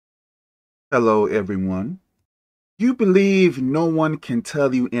Hello, everyone. You believe no one can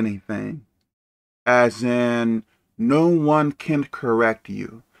tell you anything, as in, no one can correct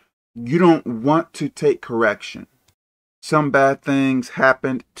you. You don't want to take correction. Some bad things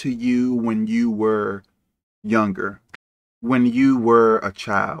happened to you when you were younger, when you were a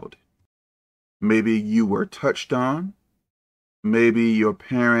child. Maybe you were touched on. Maybe your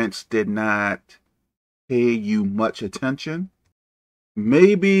parents did not pay you much attention.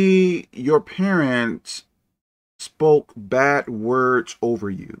 Maybe your parents spoke bad words over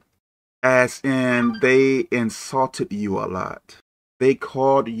you, as in they insulted you a lot. They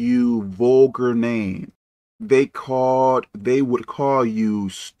called you vulgar names. They would call you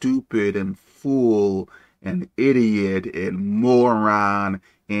stupid and fool and idiot and moron,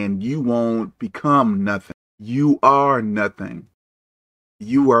 and you won't become nothing. You are nothing.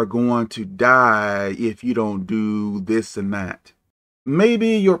 You are going to die if you don't do this and that.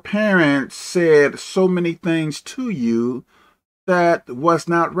 Maybe your parents said so many things to you that was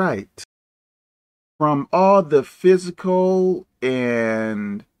not right. From all the physical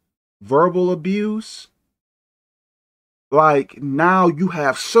and verbal abuse, like now you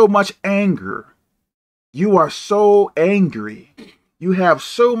have so much anger. You are so angry. You have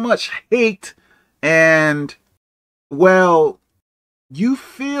so much hate, and well, you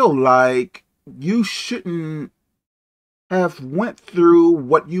feel like you shouldn't have went through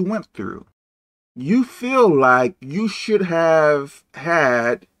what you went through. You feel like you should have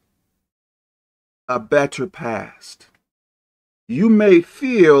had a better past. You may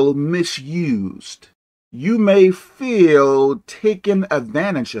feel misused. You may feel taken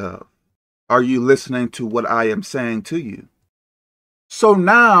advantage of. Are you listening to what I am saying to you? So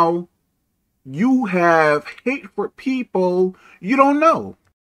now you have hate for people you don't know.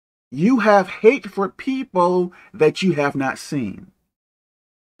 You have hate for people that you have not seen.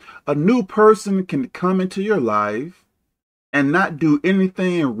 A new person can come into your life and not do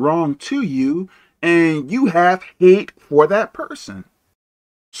anything wrong to you, and you have hate for that person.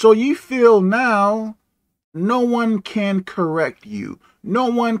 So you feel now no one can correct you. No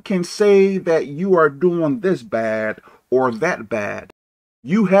one can say that you are doing this bad or that bad.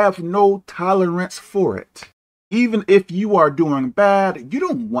 You have no tolerance for it. Even if you are doing bad, you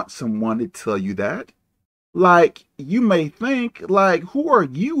don't want someone to tell you that. Like, you may think, like, who are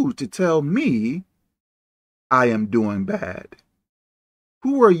you to tell me I am doing bad?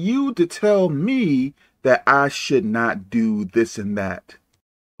 Who are you to tell me that I should not do this and that?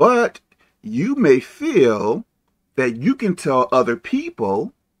 But you may feel that you can tell other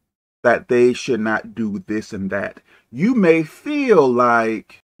people that they should not do this and that. You may feel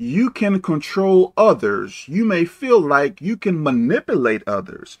like you can control others. You may feel like you can manipulate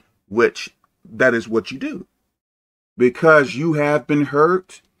others, which that is what you do. Because you have been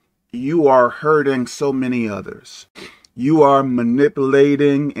hurt, you are hurting so many others. You are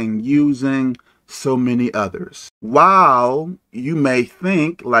manipulating and using so many others. While you may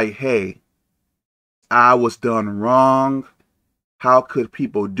think like, hey, I was done wrong. How could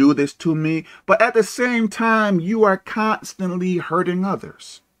people do this to me? But at the same time, you are constantly hurting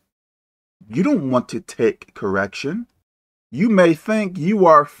others. You don't want to take correction. You may think you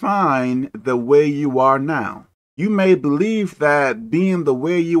are fine the way you are now. You may believe that being the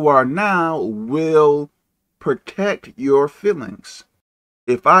way you are now will protect your feelings.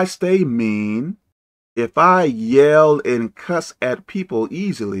 If I stay mean, if I yell and cuss at people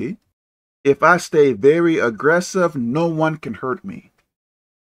easily, if I stay very aggressive, no one can hurt me,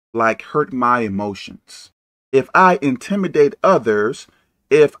 like hurt my emotions. If I intimidate others,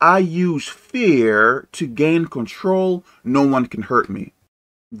 if I use fear to gain control, no one can hurt me.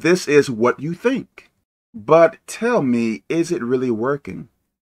 This is what you think. But tell me, is it really working?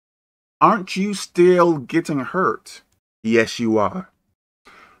 Aren't you still getting hurt? Yes, you are.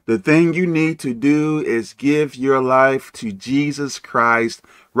 The thing you need to do is give your life to Jesus Christ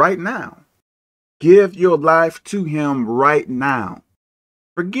right now. Give your life to Him right now.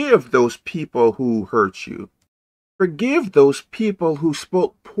 Forgive those people who hurt you. Forgive those people who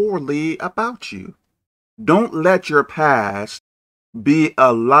spoke poorly about you. Don't let your past be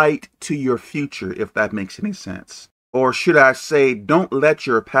a light to your future, if that makes any sense. Or should I say, don't let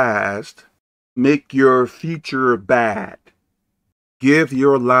your past make your future bad. Give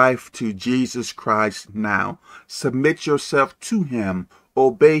your life to Jesus Christ now. Submit yourself to Him.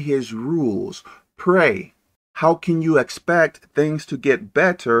 Obey His rules. Pray. How can you expect things to get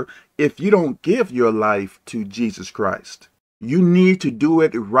better if you don't give your life to Jesus Christ? You need to do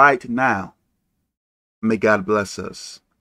it right now. May God bless us.